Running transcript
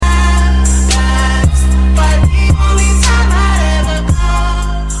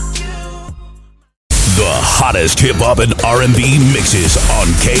hottest hip-hop and R&B mixes on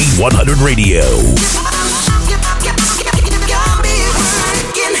K100 Radio.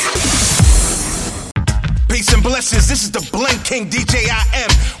 Peace and blessings, this is the Blink King DJ I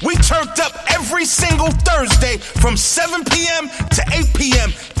Am. We turned up every single Thursday from 7 p.m. to 8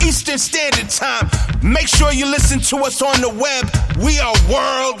 p.m. Eastern Standard Time. Make sure you listen to us on the web. We are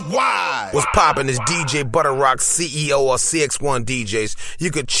worldwide. What's poppin' is DJ Butterrock, CEO of CX1 DJs.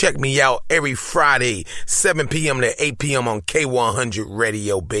 You could check me out every Friday, 7 p.m. to 8 p.m. on K100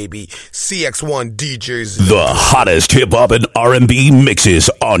 Radio, baby. CX1 DJs. The hottest hip-hop and R&B mixes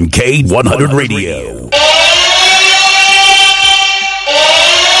on K100 Radio.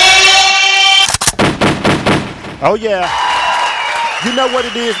 Oh, yeah. You know what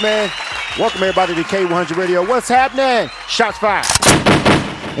it is, man. Welcome, everybody, to K100 Radio. What's happening? Shots fired.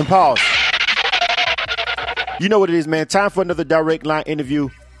 And pause. You know what it is, man. Time for another direct line interview.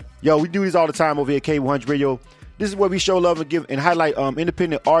 Yo, we do these all the time over here at K100 Radio. This is where we show love and give and highlight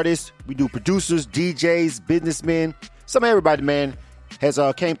independent artists. We do producers, DJs, businessmen. Some of everybody, man, has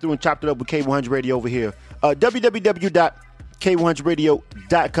came through and chopped it up with K100 Radio over here.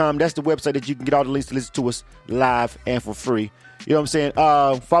 www.k100radio.com. That's the website that you can get all the links to listen to us live and for free. You know what I'm saying?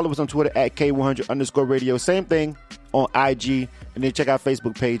 Follow us on Twitter at K100_radio. Same thing on IG. And then check our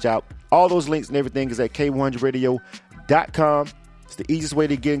Facebook page out. All those links and everything is at K100radio.com. It's the easiest way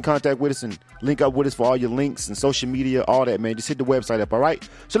to get in contact with us and link up with us for all your links and social media, all that, man. Just hit the website up, all right?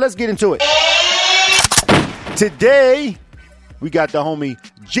 So let's get into it. Today, we got the homie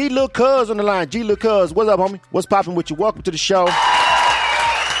G Lil Cuzz on the line. G Lil Cuzz, what's up, homie? What's popping with you? Welcome to the show.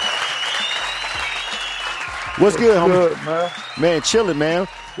 What's good, homie? Good, man. Man, chilling, man.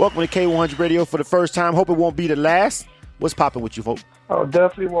 Welcome to K100 Radio for the first time. Hope it won't be the last. What's popping with you, folks? Oh,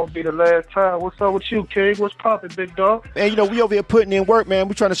 definitely won't be the last time. What's up with you, King? What's popping, big dog? Man, you know, we over here putting in work, man.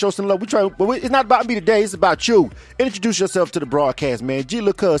 We trying to show some love. But it's not about me today. It's about you. Introduce yourself to the broadcast, man. G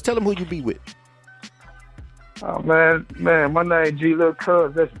Lil Cuzz, tell them who you be with. Oh, man, my name G Lil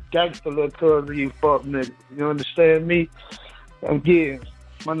Cuzz. That's gangster Lil Cuzz of you fuck niggas. You understand me? Again,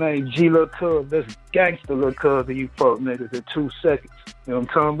 my name G Lil Cuzz. That's gangster Lil Cuzz of you fuck niggas in 2 seconds. You know what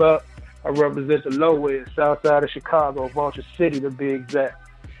I'm talking about? I represent the low end, south side of Chicago, Vulture City to be exact.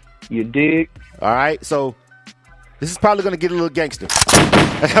 You dig? All right, so this is probably going to get a little gangster.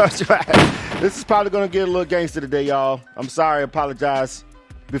 This is probably going to get a little gangster today, y'all. I'm sorry, apologize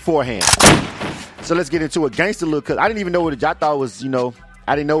beforehand. So let's get into it. Gangster Lil Cuzz. I didn't even know what I thought it was, I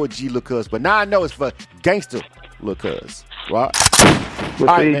didn't know what G Lil Cuzz, but now I know it's for Gangster Lil Cuzz. Right?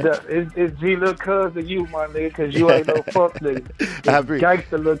 But see, it's G Lil Cuzz to you, my nigga, because you ain't no fuck nigga. I agree.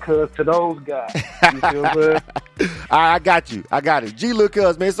 Gangster Lil Cuzz to those guys. You feel good? All right, I got you. I got it. G Lil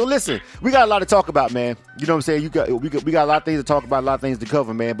Cuzz, man. So listen, we got a lot to talk about, man. You know what I'm saying? We got a lot of things to talk about, a lot of things to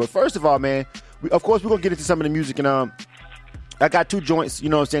cover, man. But first of all, man, of course, we're going to get into some of the music. And I got 2 joints, you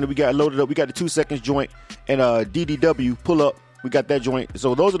know what I'm saying, that we got loaded up. We got the 2 seconds joint and DDW, pull up. We got that joint.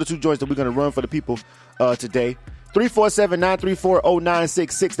 So those are the 2 joints that we're going to run for the people today.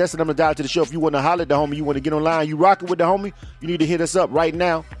 347-934-0966. That's the number to dial to the show. If you want to holler at the homie, you want to get online, you rocking with the homie, you need to hit us up right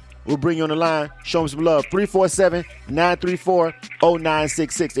now. We'll bring you on the line. Show them some love.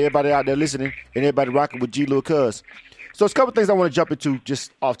 347-934-0966. Everybody out there listening and everybody rocking with G Lil Cuzz. So it's a couple things I want to jump into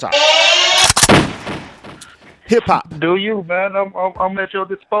just off top. Hip-hop. Do you, man? I'm at your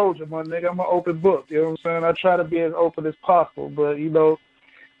disposal, my nigga. I'm an open book. You know what I'm saying? I try to be as open as possible, but,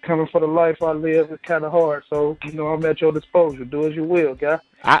 coming for the life I live is kind of hard. So, I'm at your disposal. Do as you will, guy.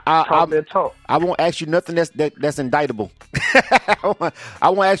 Talk. I won't ask you nothing that's indictable. I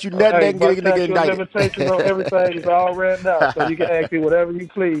won't ask you nothing that can get indicted. Limitations on everything is all written out, so you can ask me whatever you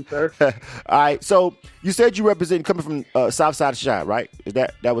please, sir. All right. So you said you represent coming from South Side of Chi, right?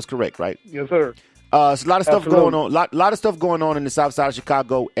 That was correct, right? Yes, sir. So a lot of stuff going on. Lot of stuff going on in the South Side of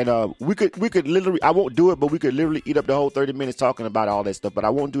Chicago, and we could literally. I won't do it, but we could literally eat up the whole 30 minutes talking about all that stuff. But I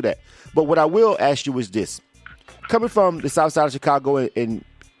won't do that. But what I will ask you is this: coming from the South Side of Chicago and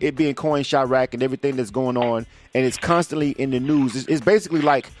it being Coin Chirac and everything that's going on, and it's constantly in the news. It's basically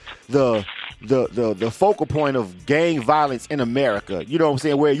like the focal point of gang violence in America. You know what I'm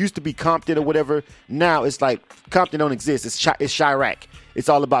saying? Where it used to be Compton or whatever, now it's like Compton don't exist. It's Chirac. It's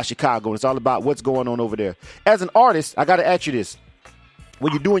all about Chicago. It's all about what's going on over there. As an artist, I got to ask you this.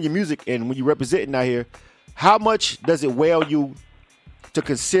 When you're doing your music and when you're representing out here, how much does it weigh you to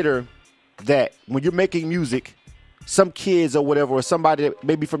consider that when you're making music, some kids or whatever, or somebody that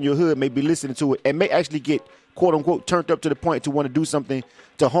maybe from your hood may be listening to it and may actually get, quote unquote, turned up to the point to want to do something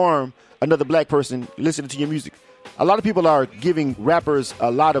to harm another black person listening to your music? A lot of people are giving rappers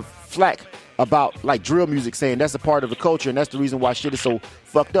a lot of flack about like drill music, saying that's a part of the culture and that's the reason why shit is so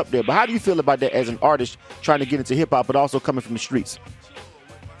fucked up there. But how do you feel about that as an artist trying to get into hip hop, but also coming from the streets?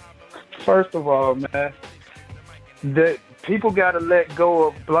 First of all, man, that people got to let go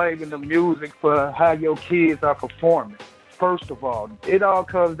of blaming the music for how your kids are performing. First of all, it all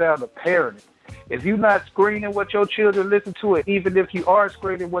comes down to parenting. If you're not screening what your children listen to, and even if you are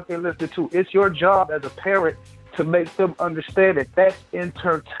screening what they're listening to, it's your job as a parent to make them understand that that's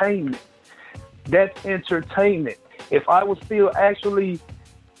entertainment. That's entertainment. If I was still actually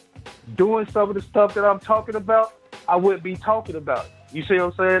doing some of the stuff that I'm talking about, I wouldn't be talking about it. You see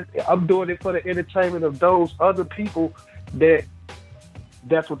what I'm saying? I'm doing it for the entertainment of those other people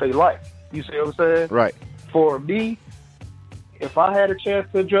that's what they like. You see what I'm saying? Right. For me, if I had a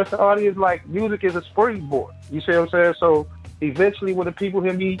chance to address the audience, like, music is a springboard. You see what I'm saying? So eventually when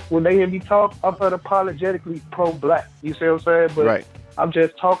they hear me talk, I'm unapologetically pro-black. You see what I'm saying? But right. I'm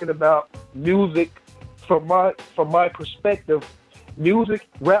just talking about music from my perspective, music,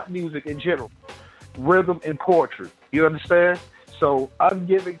 rap music in general, rhythm and poetry. You understand? So I'm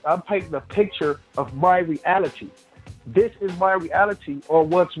painting a picture of my reality. This is my reality, or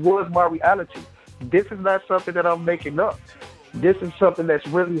what was my reality. This is not something that I'm making up. This is something that's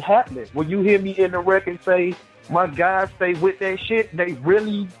really happening. When you hear me in the record say, my guys stay with that shit, they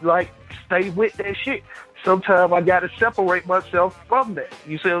really, like, stay with that shit. Sometimes I got to separate myself from that.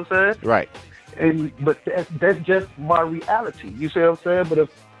 You see what I'm saying? Right. But that's just my reality. You see what I'm saying? But if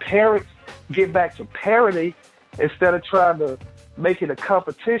parents get back to parenting instead of trying to make it a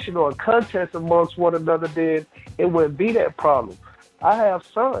competition or a contest amongst one another, then it wouldn't be that problem. I have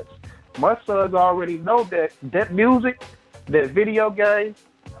sons. My sons already know that music, that video games,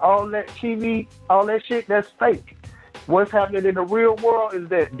 all that TV, all that shit, that's fake. What's happening in the real world is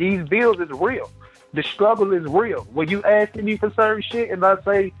that these bills is real. The struggle is real. When you asking me for certain shit and I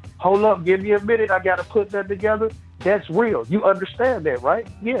say, hold up, give me a minute, I got to put that together, that's real. You understand that, right?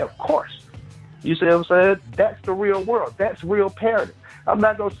 Yeah, of course. You see what I'm saying? That's the real world. That's real parenting. I'm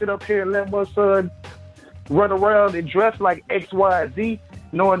not going to sit up here and let my son run around and dress like X, Y, and Z,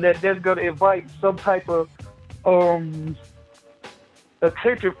 knowing that that's going to invite some type of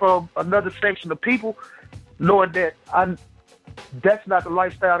attention from another section of people, knowing that that's not the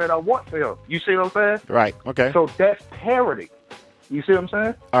lifestyle that I want for him. You see what I'm saying? Right. Okay. So that's parenting. You see what I'm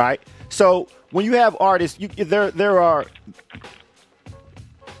saying? All right. So when you have artists, there are.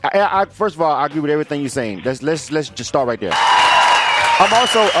 I first of all, I agree with everything you're saying. Let's just start right there. I'm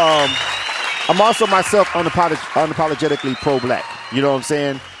also myself unapologetically pro-black. You know what I'm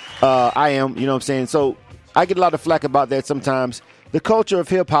saying? I am. You know what I'm saying? So I get a lot of flack about that sometimes. The culture of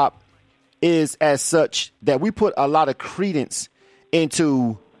hip hop is as such that we put a lot of credence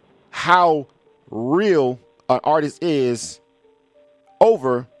into how real an artist is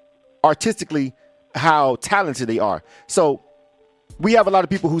over artistically how talented they are. So we have a lot of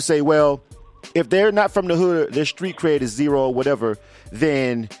people who say, well, if they're not from the hood, their street cred is zero or whatever,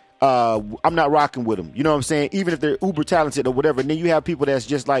 then I'm not rocking with them. You know what I'm saying? Even if they're uber talented or whatever. And then you have people that's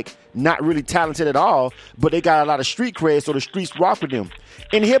just like not really talented at all, but they got a lot of street cred, so the streets rock with them.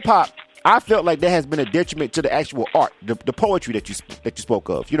 In hip hop, I felt like that has been a detriment to the actual art, the poetry that you spoke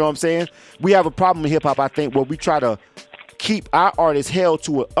of. You know what I'm saying? We have a problem in hip hop, I think, where we try to keep our artists held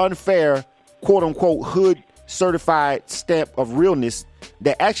to an unfair, quote unquote, hood certified stamp of realness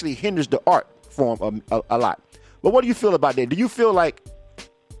that actually hinders the art form a lot. But what do you feel about that? Do you feel like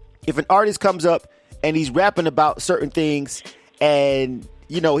if an artist comes up and he's rapping about certain things and,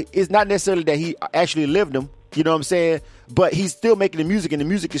 you know, it's not necessarily that he actually lived them, you know what I'm saying, but he's still making the music and the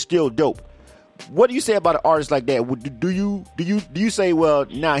music is still dope. What do you say about an artist like that? Do you say, well,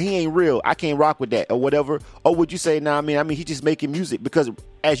 nah, he ain't real, I can't rock with that or whatever? Or would you say, nah, I mean, he's just making music? Because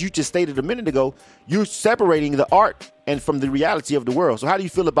as you just stated a minute ago, you're separating the art and from the reality of the world. So how do you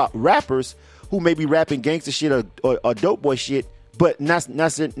feel about rappers who may be rapping gangster shit or dope boy shit, but not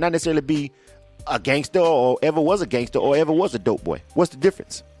necessarily be a gangster or ever was a gangster or ever was a dope boy? What's the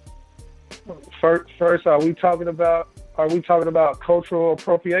difference? First, are we talking about cultural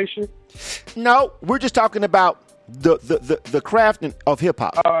appropriation? No, we're just talking about the crafting of hip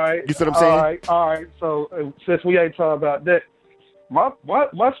hop. All right. You feel what I'm saying? All right. So since we ain't talking about that, my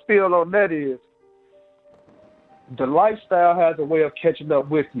spiel on that is the lifestyle has a way of catching up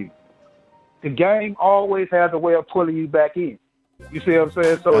with you. The game always has a way of pulling you back in. You see what I'm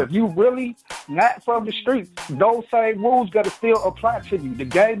saying? So if you really not from the streets, those same rules got to still apply to you. The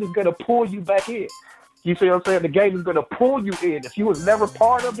game is going to pull you back in. You see what I'm saying? The game is going to pull you in. If you was never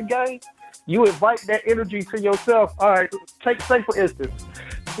part of the game, you invite that energy to yourself. All right, say for instance,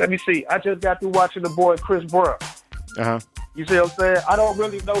 let me see. I just got through watching the boy Chris Brown. You see what I'm saying? I don't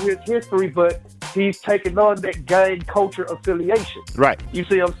really know his history, but he's taking on that gang culture affiliation. Right. You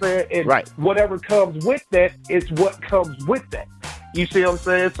see what I'm saying? And right. whatever comes with that is what comes with that. You see what I'm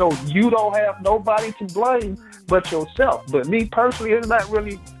saying? So you don't have nobody to blame but yourself. But me personally, it's not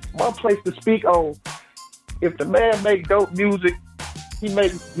really my place to speak on. If the man make dope music, he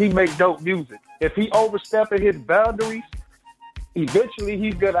make dope music. If he overstepping his boundaries, eventually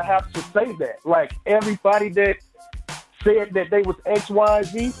he's gonna have to say that. Like everybody that said that they was X, Y,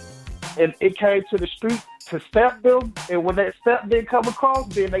 Z, and it came to the street to step them, and when that step didn't come across,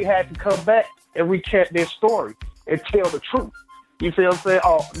 then they had to come back and recant their story and tell the truth. You see what I'm saying?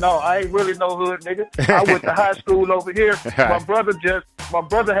 Oh, no, I ain't really no hood nigga. I went to high school over here. My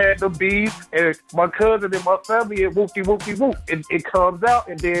brother had the bees, and my cousin and my family, and whoop-de-whoop-de-whoop. It comes out,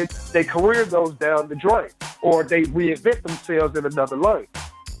 and then their career goes down the drain, or they reinvent themselves in another lane.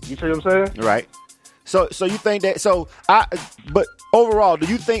 You see what I'm saying? Right. So you think that? But overall, do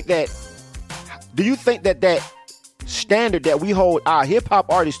you think that that standard that we hold our hip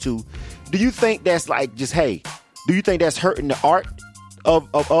hop artists to? Do you think that's like just hey? Do you think that's hurting the art of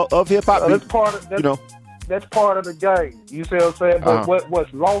hip hop? That's part of that's part of the game. You see what I'm saying? But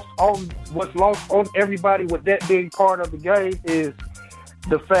what's lost on everybody with that being part of the game is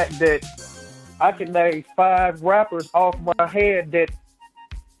the fact that I can name 5 rappers off my head that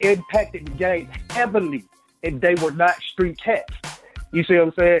impacted the game heavily, and they were not street cats. You see what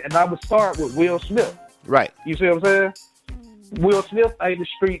I'm saying? And I would start with Will Smith. Right. You see what I'm saying? Will Smith ain't a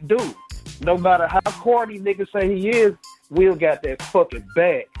street dude. No matter how corny niggas say he is, Will got that fucking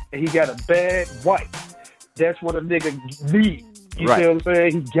bag. And he got a bad wife. That's what a nigga need. You see what I'm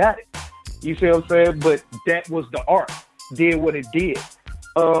saying? He got it. You see what I'm saying? But that was the art. Did what it did.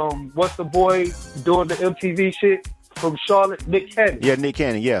 What's the boy doing the MTV shit from Charlotte? Nick Cannon. Yeah, Nick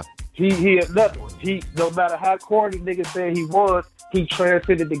Cannon, yeah. He another one. He, no matter how corny niggas say he was, he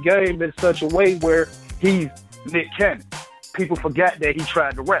transcended the game in such a way where he's Nick Cannon. People forgot that he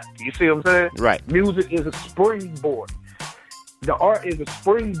tried to rap. You see what I'm saying? Right. Music is a springboard. The art is a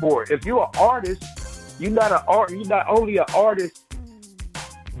springboard. If you're an artist, you're not only an artist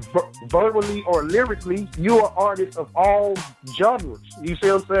verbally or lyrically, you're an artist of all genres. You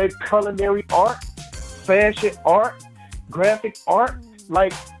see what I'm saying? Culinary art, fashion art, graphic art.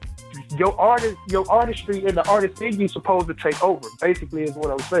 Like your artistry and the artist in you supposed to take over. Basically, is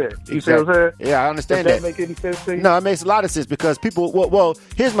what I'm saying. You see what I'm saying? Yeah, I understand that. Does that make any sense to you? No, it makes a lot of sense because people. Well,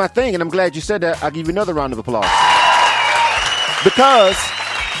 here's my thing, and I'm glad you said that. I'll give you another round of applause because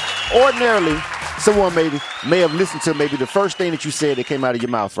ordinarily, someone may have listened to maybe the first thing that you said that came out of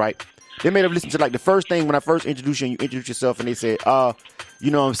your mouth, right? They may have listened to like the first thing when I first introduced you and you introduced yourself and they said, you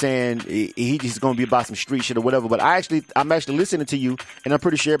know what I'm saying, he's going to be about some street shit or whatever. But I'm actually listening to you, and I'm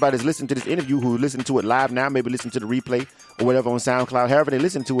pretty sure everybody's listening to this interview who listen to it live now, maybe listen to the replay or whatever on SoundCloud, however they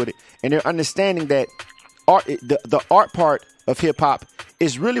listen to it, and they're understanding that art, the art part of hip hop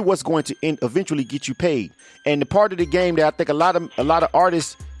is really what's going to eventually get you paid. And the part of the game that I think a lot of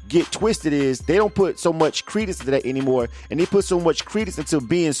artists get twisted is they don't put so much credence to that anymore, and they put so much credence into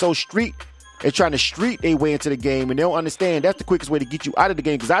being so street and trying to street their way into the game, and they don't understand that's the quickest way to get you out of the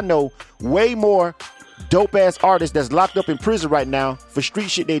game, because I know way more dope-ass artists that's locked up in prison right now for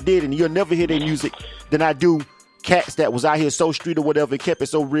street shit they did, and you'll never hear their music, than I do cats that was out here so street or whatever and kept it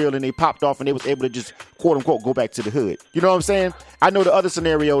so real, and they popped off and they was able to just quote-unquote go back to the hood. You know what I'm saying? I know the other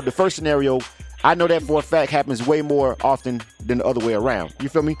scenario, the first scenario, I know that for a fact happens way more often than the other way around. You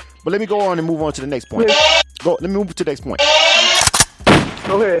feel me? But let me go on and move on to the next point. Let me move to the next point.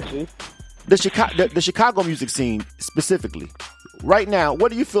 Go ahead, Chief. The Chicago music scene specifically, right now,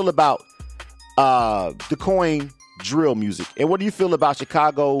 what do you feel about the coin drill music? And what do you feel about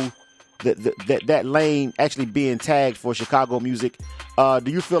Chicago, that lane actually being tagged for Chicago music?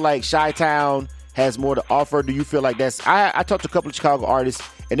 Do you feel like Chi-Town has more to offer? Do you feel like that's... I talked to a couple of Chicago artists,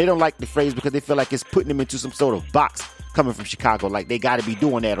 and they don't like the phrase because they feel like it's putting them into some sort of box coming from Chicago, like they got to be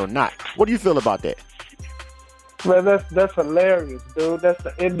doing that or not. What do you feel about that? Man, that's hilarious, dude. That's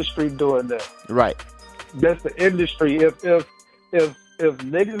the industry doing that. Right. That's the industry. If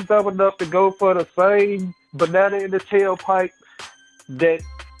niggas dumb enough to go for the same banana in the tailpipe that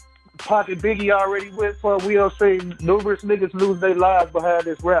Pac and Biggie already went for, we don't see numerous niggas lose their lives behind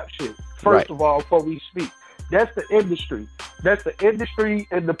this rap shit. First of all, before we speak. That's the industry. That's the industry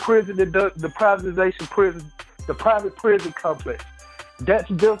and the prison, the privatization prison, the private prison complex. That's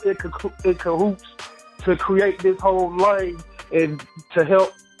built in cahoots to create this whole lane and to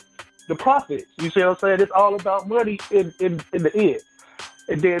help the profits. You see what I'm saying? It's all about money in the end.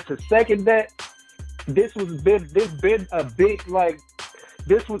 And then to second that, this been a big, like,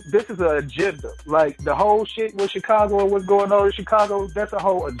 this is an agenda. Like the whole shit with Chicago and what's going on in Chicago, that's a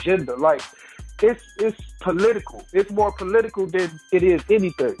whole agenda. Like it's political. It's more political than it is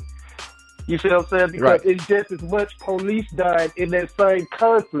anything. You see what I'm saying? Because it's just as much police dying in that same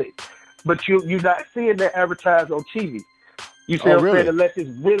conflict, but you're not seeing that advertised on TV. You see what I'm saying? Unless it's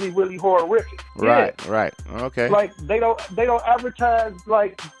really, really horrific. Right. Okay. Like they don't advertise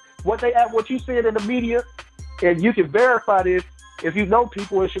like what you see in the media, and you can verify this if you know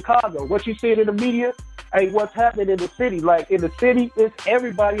people in Chicago. What you see in the media ain't what's happening in the city. Like in the city, it's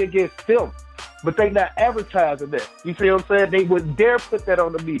everybody against film. But they not advertising that. You see what I'm saying? They wouldn't dare put that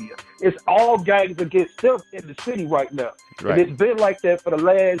on the media. It's all gangs against filth in the city right now. Right. And it's been like that for the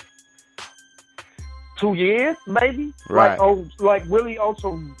last 2 years, maybe. Right. Like really on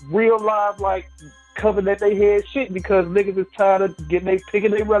some real live, like, covering that they had shit because niggas is tired of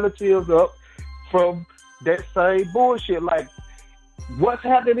picking their relatives up from that same bullshit. Like, what's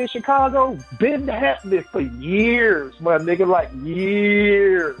happening in Chicago been happening for years, my nigga, like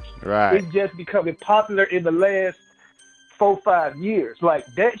years. Right. It's just becoming popular in the last 4-5 years. Like,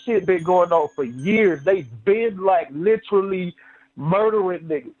 that shit been going on for years. They've been, like, literally murdering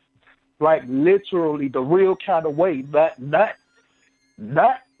niggas. Like, literally the real kind of way. Not,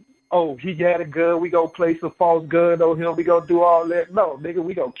 oh, he got a gun, we gonna place a false gun on him, we gonna do all that. No, nigga,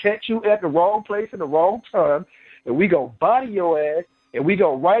 we gonna catch you at the wrong place in the wrong time, and we gonna body your ass, and we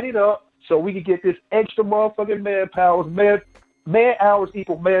gonna write it up so we can get this extra motherfucking manpower. Man hours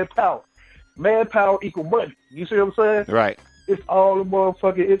equal manpower. Manpower equal money. You see what I'm saying? Right. It's all a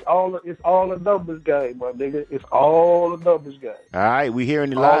motherfucking, it's all a numbers game, my nigga. It's all a numbers game. All right, we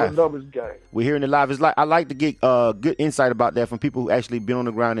hearing it live. All a numbers game. We hearing it live. It's like I like to get good insight about that from people who actually been on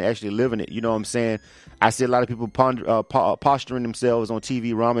the ground and actually living it. You know what I'm saying? I see a lot of people posturing themselves on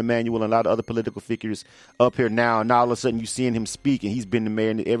TV. Rahm Emanuel and a lot of other political figures up here now. Now all of a sudden you seeing him speak, and he's been the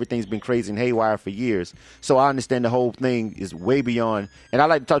mayor, and everything's been crazy and haywire for years. So I understand the whole thing is way beyond. And I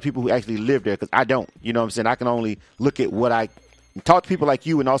like to talk to people who actually live there because I don't. You know what I'm saying? I can only look at what I talk to people like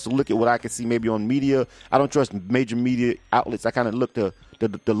you and also look at what I can see maybe on media. I don't trust major media outlets. I kind of look to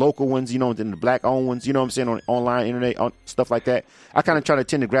the local ones, you know, and the black-owned ones, you know what I'm saying, on online, internet, on stuff like that. I kind of try to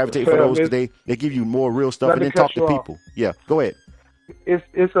tend to gravitate for those because they give you more real stuff and then talk to people. Yeah, go ahead.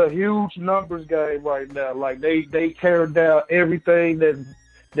 It's a huge numbers game right now. Like, they tearing down everything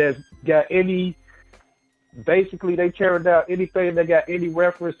that's got any... Basically, they tearing down anything that got any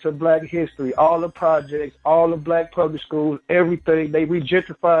reference to black history, all the projects, all the black public schools, everything. They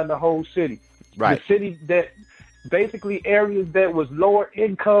regentrifying the whole city. Right. The city that basically areas that was lower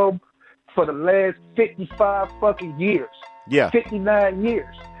income for the last 55 fucking years. Yeah. 59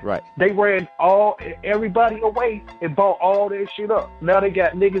 years. Right. They ran everybody away and bought all that shit up. Now they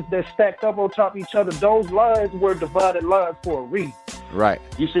got niggas that stacked up on top of each other. Those lines were divided lines for a reason. Right.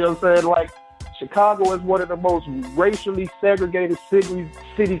 You see what I'm saying? Like, Chicago is one of the most racially segregated cities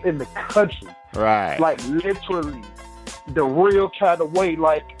in the country. Right. Like, literally, the real kind of way,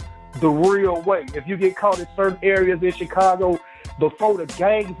 like, the real way. If you get caught in certain areas in Chicago, before the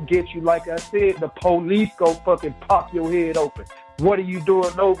gangs get you, like I said, the police go fucking pop your head open. What are you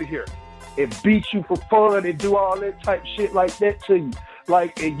doing over here? And beat you for fun and do all that type shit like that to you.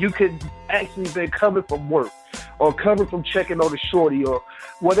 Like, and you could actually been coming from work or coming from checking on the shorty or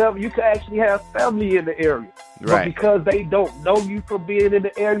whatever. You could actually have family in the area. Right. But because they don't know you from being in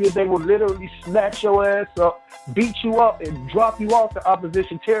the area, they will literally snatch your ass up, beat you up, and drop you off to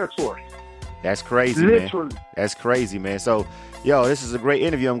opposition territory. That's crazy, literally. Man. That's crazy, man. So, yo, this is a great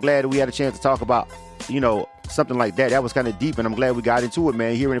interview. I'm glad that we had a chance to talk about, you know, something like that. That was kind of deep, and I'm glad we got into it,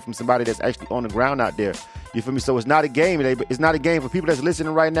 man, hearing it from somebody that's actually on the ground out there. You feel me? So it's not a game. It's not a game for people that's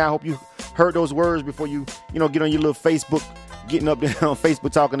listening right now. I hope you heard those words before you know, get on your little Facebook, getting up there on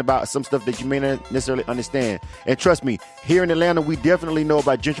Facebook talking about some stuff that you may not necessarily understand. And trust me, here in Atlanta, we definitely know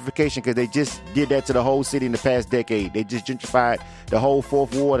about gentrification because they just did that to the whole city in the past decade. They just gentrified the whole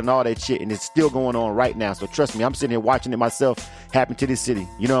Fourth Ward and all that shit, and it's still going on right now. So trust me, I'm sitting here watching it myself happen to this city.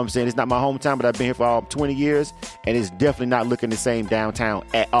 You know what I'm saying? It's not my hometown, but I've been here for all 20 years, and it's definitely not looking the same downtown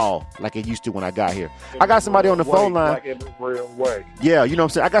at all like it used to when I got here. I got somebody on the phone line. Like in the real way. Yeah, you know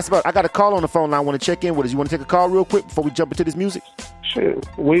what I'm saying? I got a call on the phone line. I want to check in with us. You want to take a call real quick before we jump into this music? Shit,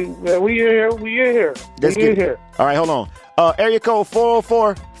 we in here. Let's get here. All right, hold on. Area code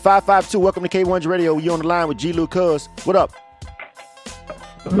 404-552. Welcome to K100 Radio. You on the line with G. Lil Cuzz. What up?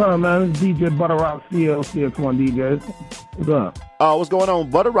 What's up, man? It's DJ Butter Rock, CX1 DJs. What's up? What's going on?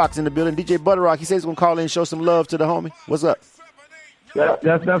 Butter Rock's in the building. DJ Butter Rock. He says he's gonna call in and show some love to the homie. What's up?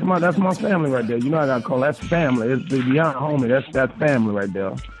 That's my family right there. You know I gotta call that's family. It's beyond homie. That's family right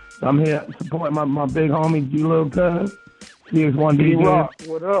there. So I'm here supporting my big homie G Lil Cuzz. CX1 DJ.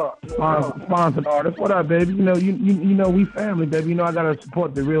 What up? Sponsored artist. What up, baby? You know, we family, baby. You know, I gotta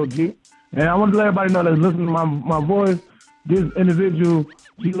support the real G. And I want to let everybody know that's listening to my voice. This individual,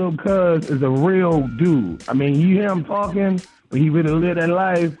 G Lil Cuzz, is a real dude. I mean, you hear him talking, but he really live that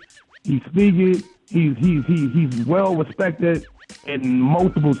life. He speak it. He's well respected in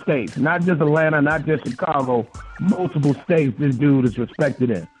multiple states, not just Atlanta, not just Chicago. Multiple states, this dude is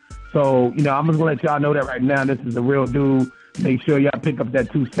respected in. So, you know, I'm just gonna let y'all know that right now. This is a real dude. Make sure y'all pick up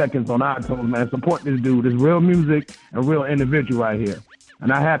that 2 seconds on iTunes, man. Support this dude. It's real music and real individual right here.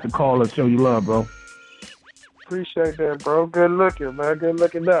 And I have to call and show you love, bro. Appreciate that, bro. Good looking, man. Good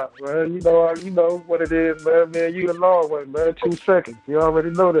looking out, man. You know what it is, man. Man, you a long way, man. 2 seconds. You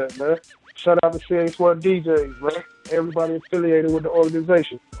already know that, man. Shout out to CX1 DJs, man. Everybody affiliated with the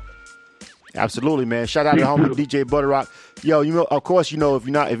organization. Absolutely, man. Shout out to homie DJ Butterrock. Yo, you know, of course, you know, if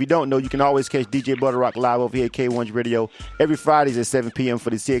you don't know, you can always catch DJ Butterrock live over here at K1's Radio every Fridays at 7 p.m. for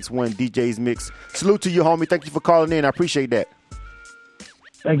the CX1 DJs mix. Salute to you, homie. Thank you for calling in. I appreciate that.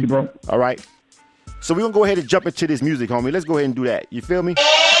 Thank you, bro. All right. So we're going to go ahead and jump into this music, homie. Let's go ahead and do that. You feel me?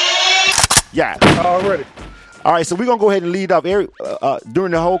 Yeah. Already. All right, so we're going to go ahead and lead off.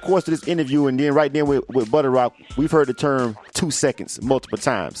 During the whole course of this interview and then right there with Butterrock, we've heard the term 2 seconds multiple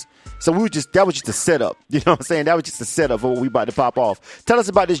times. So that was just a setup. You know what I'm saying? That was just a setup for what we about to pop off. Tell us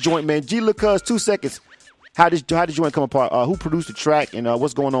about this joint, man. G Lil Cuzz, 2 seconds. How did the joint come apart? Who produced the track and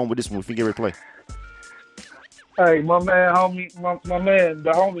what's going on with this one if we get ready to play? Hey, my man,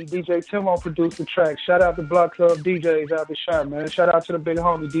 the homie DJ Timo produced the track. Shout out to Block Club DJs out the shop, man. Shout out to the big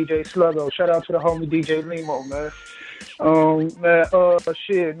homie DJ Sluggo. Shout out to the homie DJ Limo, man.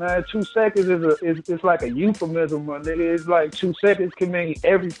 Shit, man. 2 seconds is like a euphemism, man. It's like 2 seconds can mean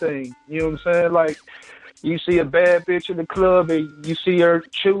everything. You know what I'm saying? Like, you see a bad bitch in the club and you see her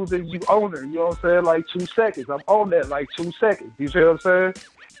choosing, you own her. You know what I'm saying? Like 2 seconds. I'm on that like 2 seconds. You see what I'm saying?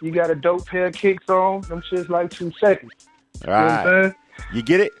 You got a dope pair of kicks on, them shit's like 2 seconds. All right. You know what I'm saying? You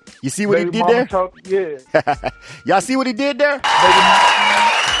get it? You see what he did there? Yeah. Y'all see what he did there? Yeah,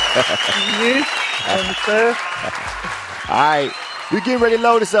 understand? All right. We getting ready to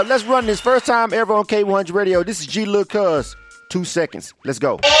load this up. Let's run this. First time ever on K100 Radio. This is G Lil Cuzz. 2 seconds. Let's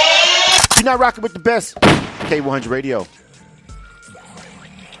go. You're not rocking with the best. K100 Radio.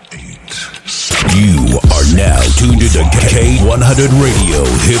 You are now tuned into K100 Radio,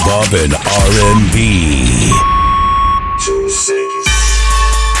 Hip Hop and R&B. 2 seconds.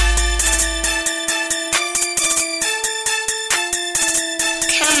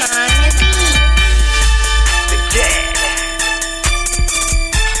 Come on, your beat. Yeah.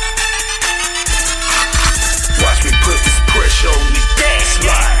 Watch me put this pressure on these gas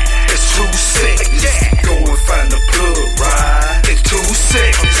line. It's 2 seconds. Go and find the plug, right? It's 2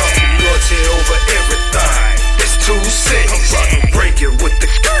 seconds. Loyalty over everything. It's 2 seconds. Breaking with the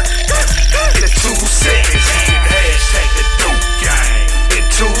it's 2 seconds. Hashtag the dope gang. In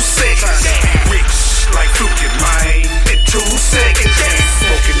 2 seconds. Rich like Fluke, man. In 2 seconds.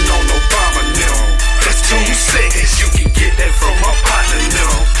 Smoking on Obama now. That's 2 seconds. You can get that from my partner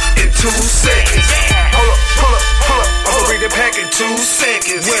now. In 2 seconds. Hold up. I'll bring that pack in 2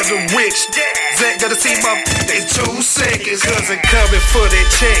 seconds. Where's the rich? Zach gotta see my in 2 seconds. Cousin coming for that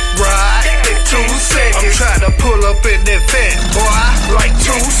check, right? In 2 seconds. I'm trying to pull up in that van, boy. Like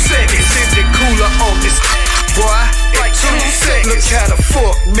 2 seconds. In the cooler on this, boy. Like 2 seconds. Look how the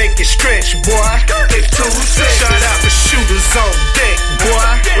fork make it stretch, boy. In 2 seconds. Shout out the shooters on deck, boy.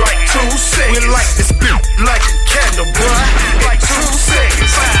 Like 2 seconds. We light this bitch like a candle, boy. Like 2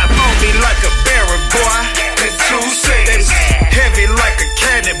 seconds. Five on me like a baron, boy. In 2 seconds. Heavy like a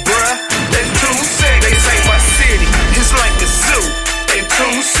cannon, boy. In 2 seconds. They say my city is like the zoo. In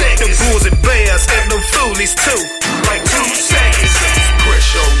 2 seconds. The bulls and bears and the foolies too. Like 2 seconds.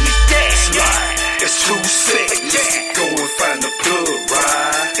 Pressure on these gas line. It's 2 seconds. Go and find the plug,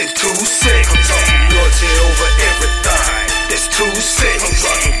 right? In 2 seconds. Loyalty over everything. It's 2 seconds.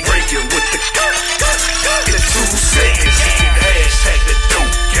 Breaking with the it's 2 seconds. Hashtag the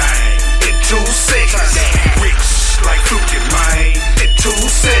dope gang. In 2 seconds. Rich like Fluke, man. In 2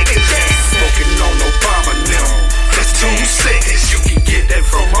 seconds. Smoking on Obama now. That's 2 seconds. You can get that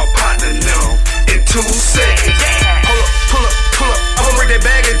from my partner now. In 2 seconds. Pull up. I'ma bring that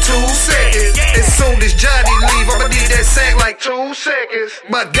bag in 2 seconds. As soon as Johnny leave, I'ma need that sack like 2 seconds.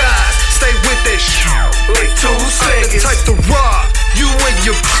 My guys, stay with that shit like 2 seconds. Type to rob you and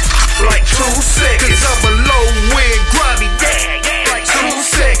your like 2 seconds. Cause I'm a low win grimy like 2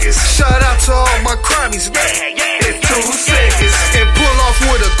 seconds. Shout out to all my crimies in 2 seconds. And pull off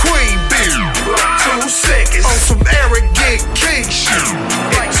with a queen bee like 2 seconds. On some arrogant king shit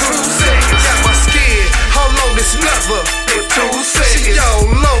like 2 seconds. Got my skin all on this leather in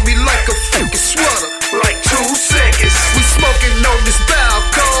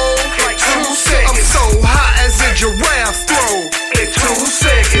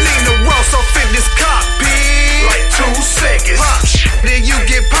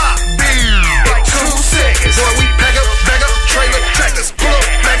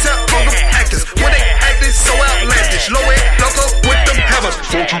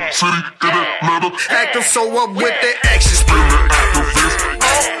Active, so I'm with the action.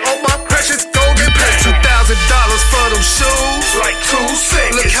 Oh, my precious golden pay $2,000 for them shoes. Like 2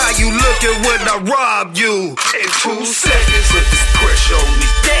 seconds. Look how you looking when I rob you. In 2 seconds. Put this pressure on me.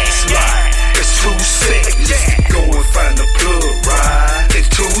 Slide. It's 2 seconds. Go and find the plug, right?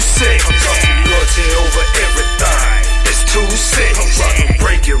 It's 2 seconds. I'm talking loyalty over everything. It's 2 seconds. I'm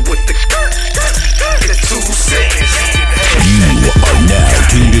breaking with the it's 2 seconds. You are now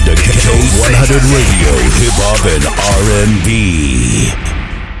tuned into K100 Radio, Hip Hop and R&B.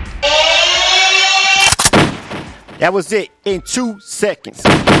 That was it in 2 seconds.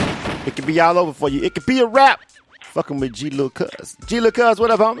 It could be all over for you. It could be a rap. Fucking with G Lil Cuzz. G Lil Cuzz,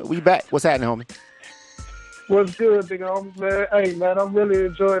 what up, homie? We back. What's happening, homie? What's good, big homie, man? Hey, man, I'm really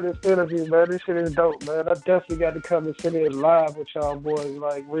enjoying this interview, man. This shit is dope, man. I definitely got to come and sit here live with y'all boys,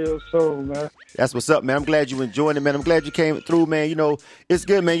 like, real soon, man. That's what's up, man. I'm glad you enjoyed it, man. I'm glad you came through, man. You know, it's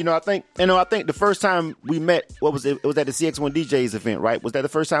good, man. You know, I think the first time we met, what was it? It was at the CX1 DJs event, right? Was that the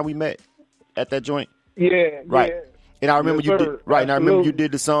first time we met at that joint? Yeah, right. Yeah. And I remember you did right. And I remember Absolutely. you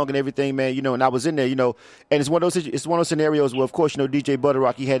did the song and everything, man. You know, and I was in there, you know. And it's one of those scenarios where, of course, you know, DJ Butter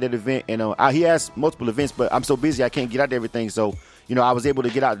Rock, he had that event, and he has multiple events, but I'm so busy I can't get out to everything. So, you know, I was able to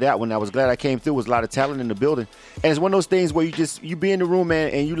get out that one. I was glad I came through. There was a lot of talent in the building, and it's one of those things where you be in the room,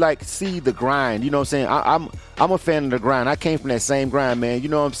 man, and you like see the grind. You know what I'm saying? I'm a fan of the grind. I came from that same grind, man. You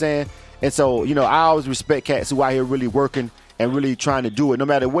know what I'm saying? And so, you know, I always respect cats who out here really working and really trying to do it. No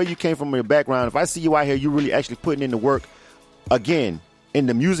matter where you came from in your background, if I see you out here, you really actually putting in the work. Again, in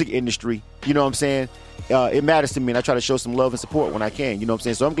the music industry, you know what I'm saying? It matters to me, and I try to show some love and support when I can, you know what I'm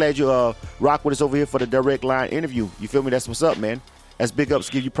saying? So I'm glad you rock with us over here for the direct line interview. You feel me? That's what's up, man. That's big ups.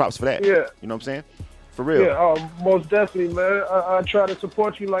 Give you props for that. Yeah. You know what I'm saying? For real. Yeah, most definitely, man. I try to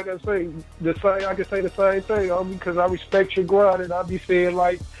support you, like I say. I can say the same thing, because I respect your grind, and I be seeing,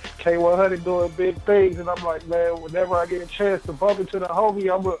 like, K100 doing big things, and I'm like, man, whenever I get a chance to bump into the homie,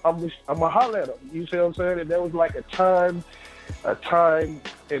 I'm a holler at him. You see what I'm saying? And there was, like, a time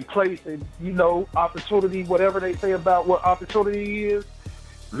and place and, you know, opportunity, whatever they say about what opportunity is,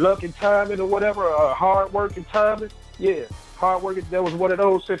 luck and timing or whatever, hard work and timing. Yeah, hard work. That was one of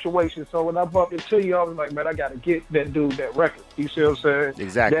those situations. So when I bumped into you, I was like, man, I got to get that dude that record. You see what I'm saying?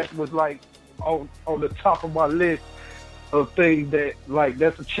 Exactly. That was like on the top of my list of things that, like,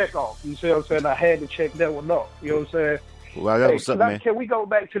 that's a check off. You see what I'm saying? I had to check that one off. You know what I'm saying? Well, that was something, man. Can we go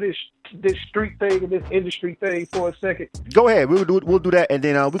back to this street thing and this industry thing for a second? Go ahead. We'll do that, and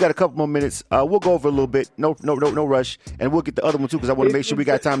then we got a couple more minutes. We'll go over a little bit. No rush, and we'll get the other one too because I want to make sure we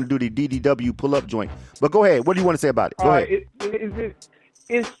got time to do the DDW pull up joint. But go ahead. What do you want to say about it? Go ahead.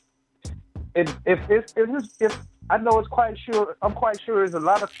 If I know I'm quite sure there's a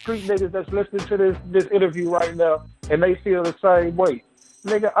lot of street niggas that's listening to this interview right now, and they feel the same way.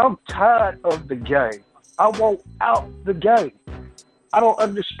 Nigga, I'm tired of the game. I want out the game. I don't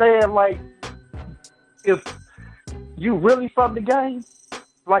understand, like, if you really from the game,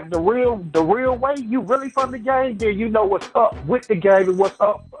 like the real way, you really from the game, then you know what's up with the game and what's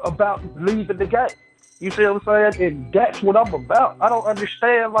up about leaving the game. You see what I'm saying? And that's what I'm about. I don't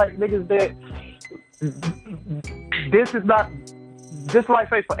understand, like, niggas that this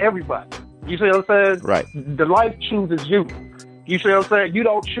life ain't for everybody. You see what I'm saying? Right. The life chooses you. You see what I'm saying? You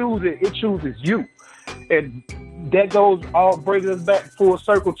don't choose it, it chooses you. And that brings us back full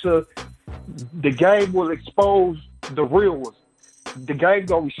circle to the game will expose the real ones. The game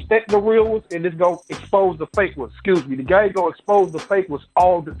gonna respect the real ones, and it's gonna expose the fake ones. Excuse me. The game gonna expose the fake ones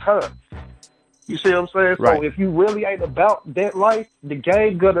all the time. You see what I'm saying? Right. So if you really ain't about that life, the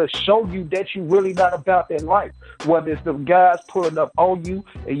game gonna show you that you really not about that life. Whether it's them guys pulling up on you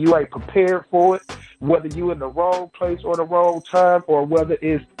and you ain't prepared for it, whether you in the wrong place or the wrong time, or whether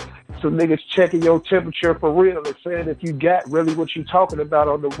it's some niggas checking your temperature for real and saying if you got really what you talking about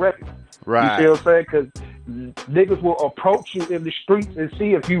on the record. Right. You see what I'm saying? Because niggas will approach you in the streets and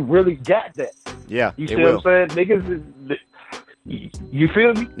see if you really got that. Yeah, you see what I'm saying? Niggas, you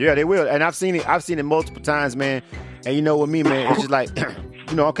feel me? Yeah, they will. And I've seen it multiple times, man. And you know with me, man, it's just like,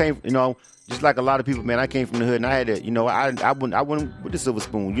 you know, I came, you know, just like a lot of people, man, I came from the hood and I had to, you know, I went with the silver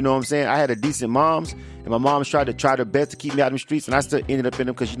spoon. You know what I'm saying? I had a decent moms, and my moms tried their best to keep me out of the streets, and I still ended up in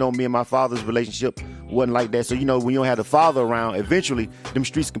them because, you know, me and my father's relationship wasn't like that. So, you know, when you don't have the father around, eventually them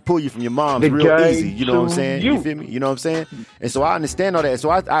streets can pull you from your moms real easy. You know what I'm saying? You feel me? You know what I'm saying? And so I understand all that. So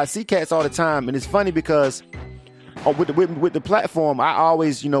I see cats all the time, and it's funny because with the platform, I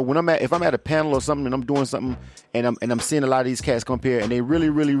always, when if I'm at a panel or something and I'm doing something and I'm seeing a lot of these cats come up here and they really,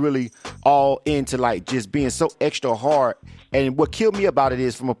 really, really all into like just being so extra hard. And what killed me about it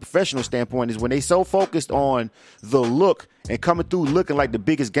is, from a professional standpoint, is when they so focused on the look and coming through looking like the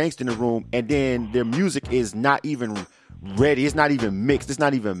biggest gangster in the room, and then their music is not even ready. It's not even mixed. It's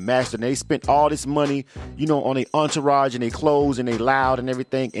not even mastered. And they spent all this money, on their entourage and their clothes and they loud and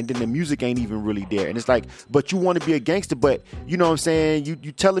everything, and then the music ain't even really there. And it's like, but you want to be a gangster, but you know what I'm saying? You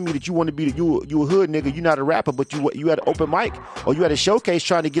telling me that you want to be you a hood nigga, you not a rapper, but you had an open mic or you had a showcase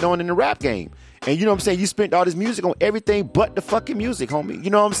trying to get on in the rap game. And you know what I'm saying? You spent all this music on everything but the fucking music, homie.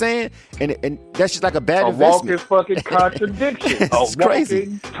 You know what I'm saying? And that's just like a bad investment. A walking fucking contradiction. It's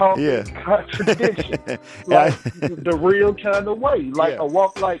crazy. Talking contradiction. Like the real kind of way. Like a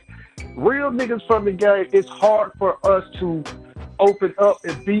walk, like real niggas from the game. It's hard for us to open up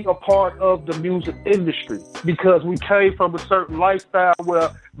and be a part of the music industry because we came from a certain lifestyle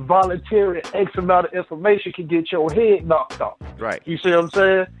where volunteering X amount of information can get your head knocked off. Right. You see what I'm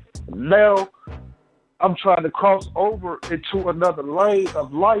saying? Now I'm trying to cross over into another lane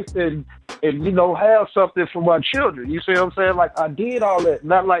of life and have something for my children. You see what I'm saying? Like I did all that.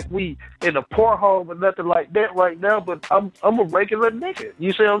 Not like we in a poor home or nothing like that right now, but I'm a regular nigga.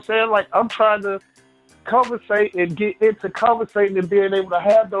 You see what I'm saying? Like I'm trying to conversate and get into conversating and being able to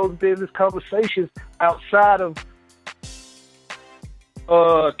have those business conversations outside of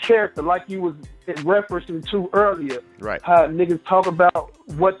character, like you was referencing to earlier. Right. How niggas talk about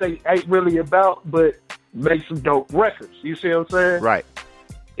what they ain't really about, but make some dope records. You see what I'm saying? Right.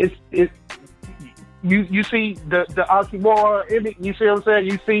 It's you see the oxymoron in it. You see what I'm saying?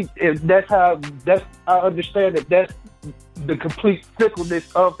 You see, I understand that's the complete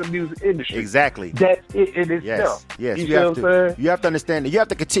fickleness of the music industry. Exactly. That's it in itself. Yes. You have to. You have to understand that. You have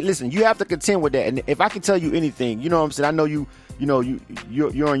to continue. Listen. You have to contend with that. And if I can tell you anything, you know what I'm saying. I know you're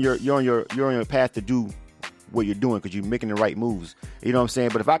on your path to do what you're doing because you're making the right moves. You know what I'm saying.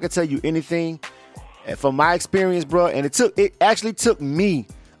 But if I could tell you anything from my experience, bro, and it actually took me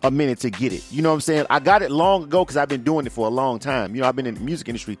a minute to get it. You know what I'm saying? I got it long ago because I've been doing it for a long time. I've been in the music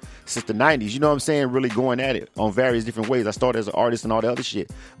industry since the 90s. You know what I'm saying? Really going at it on various different ways. I started as an artist and all the other shit.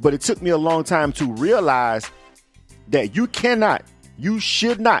 But it took me a long time to realize that you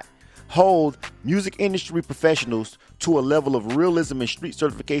should not hold music industry professionals to a level of realism and street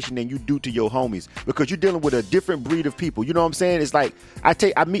certification than you do to your homies, because you're dealing with a different breed of people. You know what I'm saying? It's like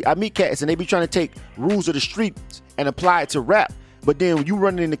I meet cats and they be trying to take rules of the streets and apply it to rap. But then when you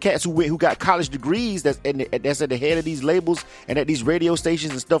running into cats who got college degrees that's at the head of these labels and at these radio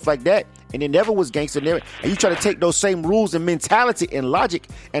stations and stuff like that, and it never was gangster, and you try to take those same rules and mentality and logic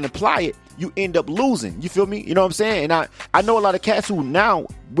and apply it, you end up losing. You feel me? You know what I'm saying? And I know a lot of cats who now,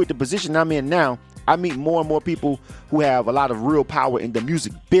 with the position I'm in now, I meet more and more people who have a lot of real power in the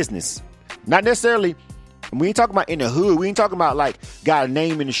music business. Not necessarily, we ain't talking about in the hood. We ain't talking about like got a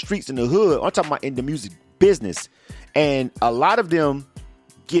name in the streets in the hood. I'm talking about in the music business. And a lot of them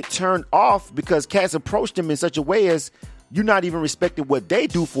get turned off because cats approach them in such a way as you're not even respecting what they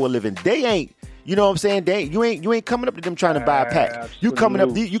do for a living. They ain't, you know what I'm saying? You ain't coming up to them trying to buy a pack.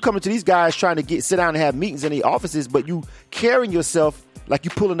 Absolutely. You coming to these guys trying to sit down and have meetings in their offices, but you carrying yourself like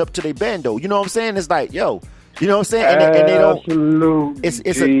you pulling up to their bando. You know what I'm saying? It's like, yo, you know what I'm saying? And they don't.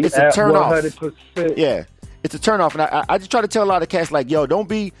 Absolutely. It's a turn off. 100%. Yeah, it's a turn off. And I just try to tell a lot of cats like, yo, don't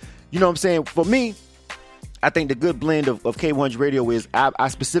be, you know what I'm saying? For me, I think the good blend of K100 Radio is I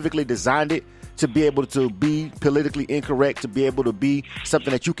specifically designed it to be able to be politically incorrect, to be able to be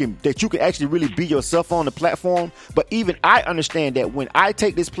something that you can actually really be yourself on the platform. But even I understand that when I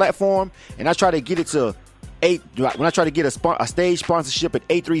take this platform and I try to get it to when I try to get a stage sponsorship at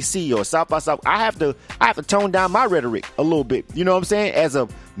A3C or South by South, I have to tone down my rhetoric a little bit. You know what I'm saying? As a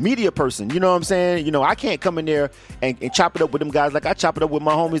media person, you know what I'm saying? You know, I can't come in there and chop it up with them guys like I chop it up with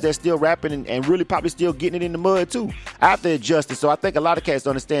my homies that's still rapping and really probably still getting it in the mud too. I have to adjust it. So I think a lot of cats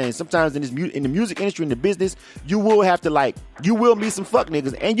don't understand. Sometimes in the music industry, in the business, you will meet some fuck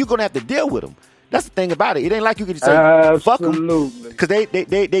niggas and you're gonna have to deal with them. That's the thing about it. It ain't like you can just say, fuck them. Because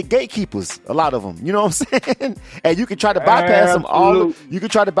they gatekeepers, a lot of them. You know what I'm saying? And you can try to bypass them all. You can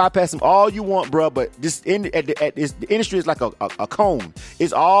try to bypass them all you want, bro. But the industry is like a cone.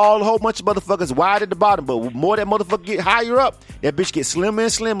 It's all a whole bunch of motherfuckers wide at the bottom. But more that motherfucker get higher up, that bitch gets slimmer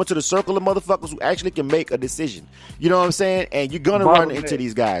and slimmer to the circle of motherfuckers who actually can make a decision. You know what I'm saying? And you're gonna run into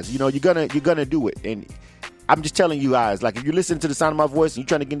these guys. You know, you're gonna do it. And I'm just telling you guys, like, if you listen to the sound of my voice and you're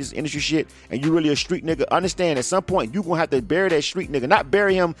trying to get this industry shit and you really a street nigga, understand at some point you're going to have to bury that street nigga. Not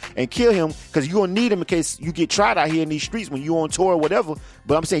bury him and kill him, because you're going to need him in case you get tried out here in these streets when you're on tour or whatever.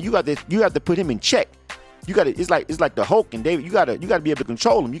 But I'm saying you have to put him in check. It's like the Hulk and David. You gotta be able to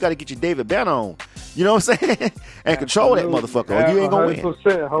control him. You gotta get your David Banner on. You know what I'm saying? And control that motherfucker, or you ain't gonna win.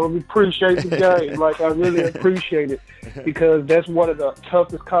 100%. Homie, appreciate the game. Like, I really appreciate it, because that's one of the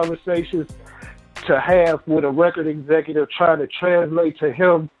toughest conversations to have with a record executive, trying to translate to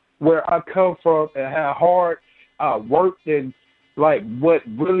him where I come from and how hard I worked and like what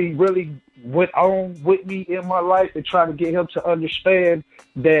really, really went on with me in my life, and trying to get him to understand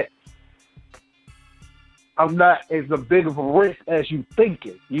that I'm not as a big of a risk as you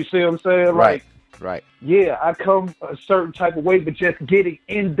thinking. You see what I'm saying? Right. Like, right. Yeah, I come a certain type of way, but just getting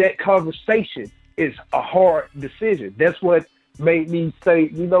in that conversation is a hard decision. That's what made me say,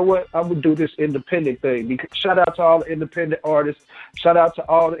 you know what, I'm going to do this independent thing. Because shout out to all the independent artists. Shout out to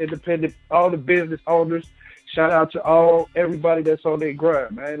all the business owners. Shout out to everybody that's on their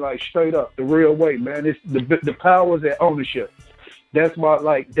grind, man. Like, straight up, the real way, man. It's the powers and ownership. That's my,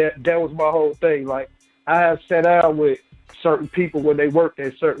 like, that was my whole thing. Like, I have sat down with certain people when they worked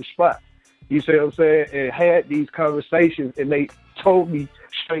at certain spots. You see what I'm saying? And had these conversations, and they told me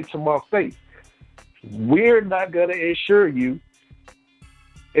straight to my face, we're not going to insure you,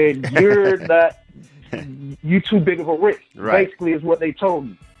 and you too big of a risk. Right. Basically is what they told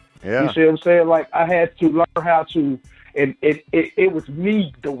me. Yeah. You see what I'm saying? Like, I had to learn how to, and it was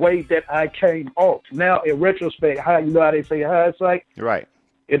me, the way that I came off. Now, in retrospect, how they say hindsight? Right.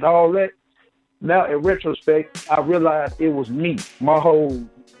 And all that. Now, in retrospect, I realized it was me. My whole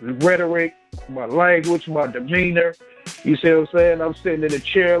rhetoric, my language, my demeanor. You see what I'm saying? I'm sitting in a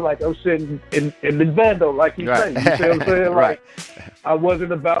chair like I'm sitting in the bando, like you say. You see what I'm saying? Right. Like, I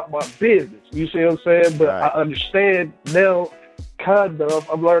wasn't about my business. You see what I'm saying? But right. I understand now, kind of.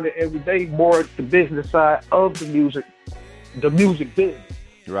 I'm learning every day more the business side of the music business.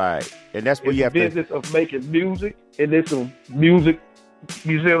 Right. And that's what it's you have the business of making music, and it's a music.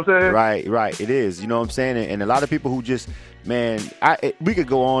 You see what I'm saying? Right. It is. You know what I'm saying? And a lot of people who just, man, we could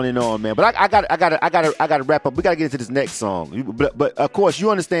go on and on, man. But I gotta wrap up. We gotta get into this next song. But of course,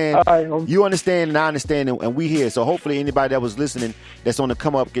 you understand. You understand, and I understand, and we here. So hopefully, anybody that was listening, that's on the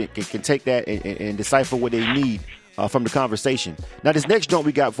come up, can take that and decipher what they need from the conversation. Now, this next joint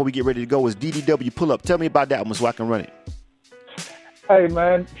we got before we get ready to go is DDW Pull Up. Tell me about that one so I can run it. Hey,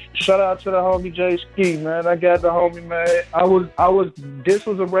 man, shout out to the homie J Ski, man. I got the homie, man. This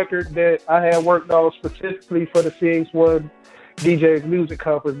was a record that I had worked on specifically for the CX1 DJs Music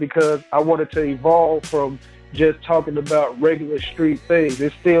Conference, because I wanted to evolve from just talking about regular street things.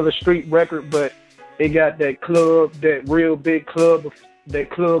 It's still a street record, but it got that club, that real big club, that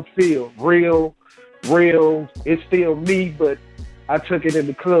club feel. Real. It's still me, but I took it in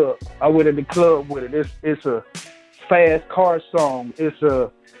the club. I went in the club with it. It's a fast car song. It's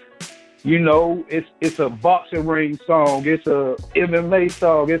a, it's a boxing ring song. It's a MMA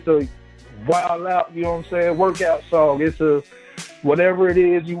song. It's a wild out, you know what I'm saying, workout song. It's a whatever it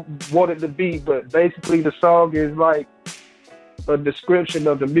is you want it to be. But basically the song is like a description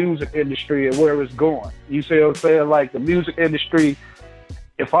of the music industry and where it's going. You see what I'm saying? Like, the music industry,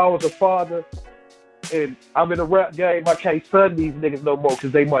 if I was a father and I'm in a rap game, I can't son these niggas no more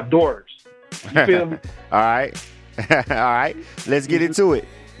because they my daughters. You feel me? All right. All right, let's get into it.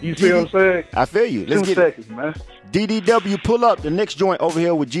 You see what I'm saying? I feel you. Let's 2 seconds, man. DDW Pull Up, the next joint over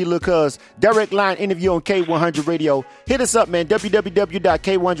here with G Lil Cuzz. Direct line interview on K100 Radio. Hit us up, man.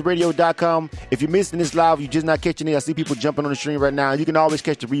 www.k100radio.com. If you're missing this live, you're just not catching it. I see people jumping on the stream right now. You can always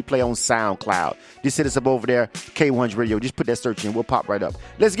catch the replay on SoundCloud. Just hit us up over there, K100 Radio. Just put that search in. We'll pop right up.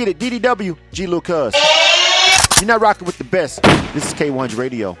 Let's get it. DDW, G Lil Cuzz. You're not rocking with the best. This is K100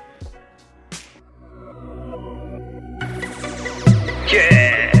 Radio.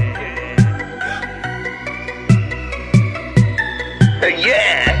 Yeah. They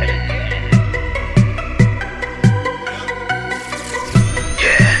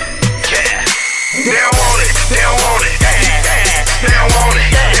don't want it. They don't want it. They don't want it.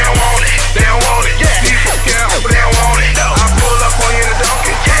 They don't want it. They don't want it. These fuck out, but they don't want it. I pull up on you in the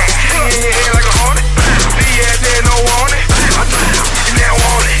donkey. Hang in your head like a hornet. They don't want it. They don't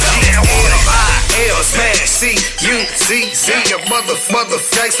want it. L smash C-U-Z-Z, a mother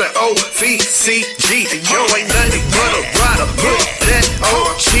gangsta O-V-C-G. Yo, ain't nothing but a rider, put that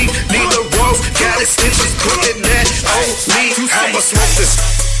on cheap. Need a rose, got it stitches, putting that on me. I'ma smoke this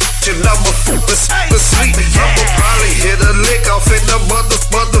till I'ma sleep. I'ma probably hit a lick off in the mother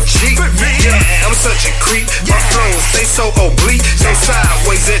cheek. Yeah, I'm such a creep. My flows, they so oblique, so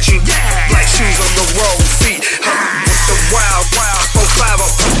sideways at you, like shoes on the wrong feet. I'm with the wild 4-5, I'm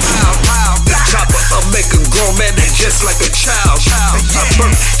the chopper. I make a grown man that just like a child. I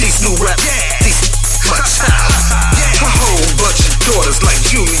birth these new rap, these my child. A whole bunch of daughters like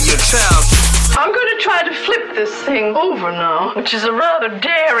Julia Child. I'm gonna try to flip this thing over now, which is a rather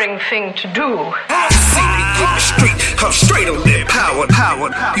daring thing to do. You see me in the street, I'm straight on that power.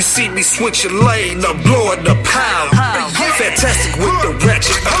 You see me switching lane, I'm blowing the pound. Fantastic with the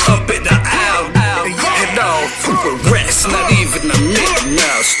ratchet, up in the aisle. And all pooping rats, not even a minute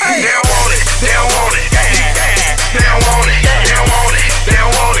now. They don't want it, they don't want it. They don't want it, they don't want it, they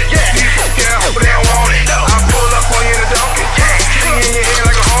don't want it. Yeah, they don't want it. I pull up on you in the donkey, sing in your head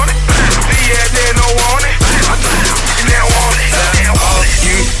like a hornet. Yeah, they don't want it. They don't want it, they don't want it.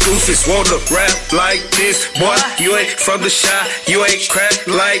 You goofies wanna rap like this, boy. You ain't from the shy, you ain't crap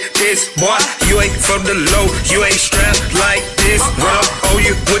like this, boy. You ain't from the low, you ain't strapped like this. Run up on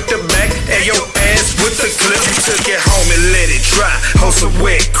you with the Mac and your ass with the clip. Took it home and let it dry. Hold some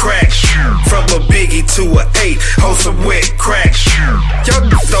wet crack. From a biggie to a 8, hold some wet crack. Y'all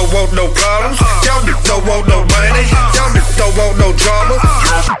don't want no problems. Y'all don't want no money. Y'all don't want no drama.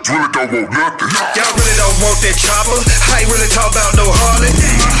 Y'all really don't want nothing. Y'all really don't want that chopper. I ain't really talking about no Harley.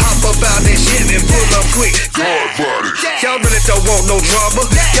 I hop up out that shit and pull up quick. Y'all really don't want no drama.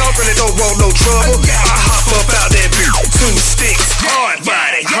 Y'all really don't want no trouble. I hop up out that beat. 2 sticks, hard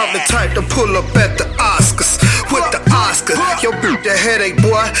body. I'm the type to pull up at the Oscars with the Oscar. Yo, the headache,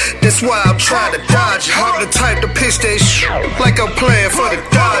 boy. That's why I'm trying to dodge it. I'm the type to pitch that shit like I'm playing for the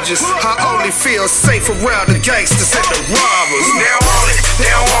Dodgers. I only feel safe around the gangsters and the robbers. They don't want it. They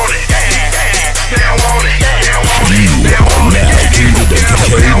don't want it. They don't want it. They don't want it. They don't want it. Now tuned to the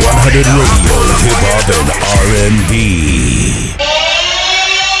K100 Radio, hip hop and R&B.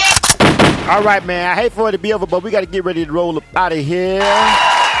 All right, man. I hate for it to be over, but we got to get ready to roll up out of here.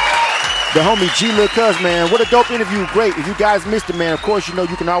 The homie G Lil Cuzz, man. What a dope interview. Great. If you guys missed it, man, of course, you know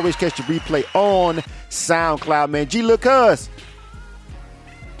you can always catch the replay on SoundCloud, man. G Lil Cuzz.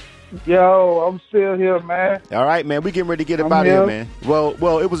 Yo, I'm still here, man. All right, man. We getting ready to get up out of here, man.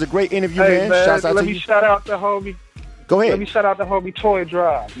 Well, it was a great interview, hey, man. Shouts out let to me you. shout out the homie. Go ahead. Let me shout out the homie Toy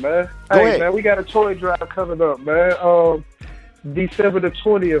Drive, man. Go ahead. Man, we got a toy drive coming up, man. December the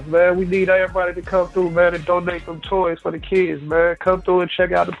 20th, man. We need everybody to come through, man, and donate some toys for the kids, man. Come through and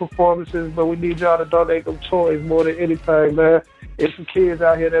check out the performances, but we need y'all to donate them toys more than anything, man. It's some kids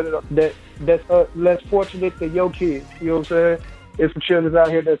out here that's less fortunate than your kids. You know what I'm saying? It's some children out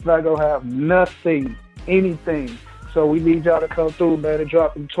here that's not gonna have nothing, anything. So we need y'all to come through, man, and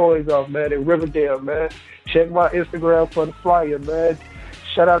drop them toys off, man, in Riverdale, man. Check my Instagram for the flyer, man.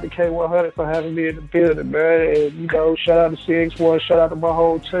 Shout out to K100 for having me in the building, man. And, you know, shout out to CX1. Shout out to my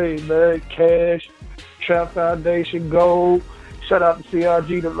whole team, man. Cash, Trap Foundation, Gold. Shout out to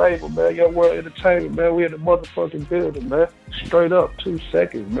CRG, the label, man. Your World Entertainment, man. We in the motherfucking building, man. Straight up, 2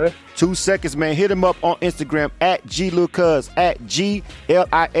 seconds, man. 2 seconds, man. Hit him up on Instagram at GLilCuzz, at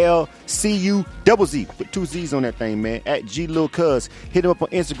GLilCuzz. Put 2 Z's on that thing, man. At GLilCuzz. Hit him up on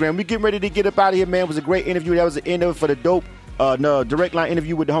Instagram. We getting ready to get up out of here, man. It was a great interview. That was the end of it for the dope. No, direct line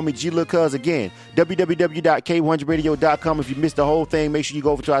interview with the homie G Lil Cuzz. Again, www.k100radio.com. If you missed the whole thing, make sure you go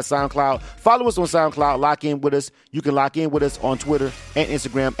over to our SoundCloud. Follow us on SoundCloud. Lock in with us. You can lock in with us on Twitter and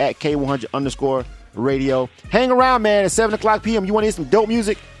Instagram at K100_radio. Hang around, man, at 7 o'clock p.m. You want to hear some dope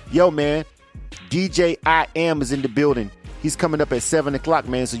music? Yo, man, DJ I Am is in the building. He's coming up at 7 o'clock,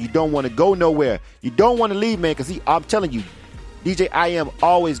 man, so you don't want to go nowhere. You don't want to leave, man, because I'm telling you, DJ I Am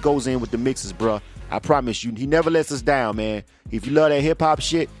always goes in with the mixes, bruh. I promise you, he never lets us down, man. If you love that hip-hop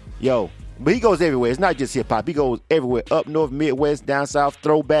shit, yo. But he goes everywhere. It's not just hip-hop. He goes everywhere. Up north, Midwest, down south,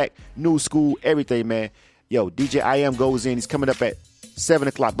 throwback, new school, everything, man. Yo, DJ I Am goes in. He's coming up at 7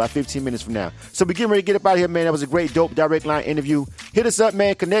 o'clock, about 15 minutes from now. So we're getting ready to get up out of here, man. That was a great, dope, direct line interview. Hit us up,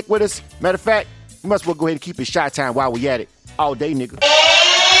 man. Connect with us. Matter of fact, we must well go ahead and keep it shot time while we at it. All day, nigga.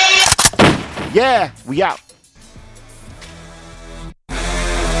 Yeah, we out.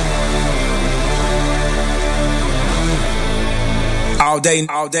 All day.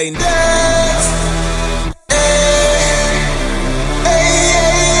 All day.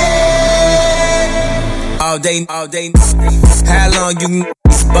 How long you can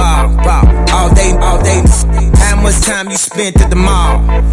ball? All day. How much time you spent at the mall?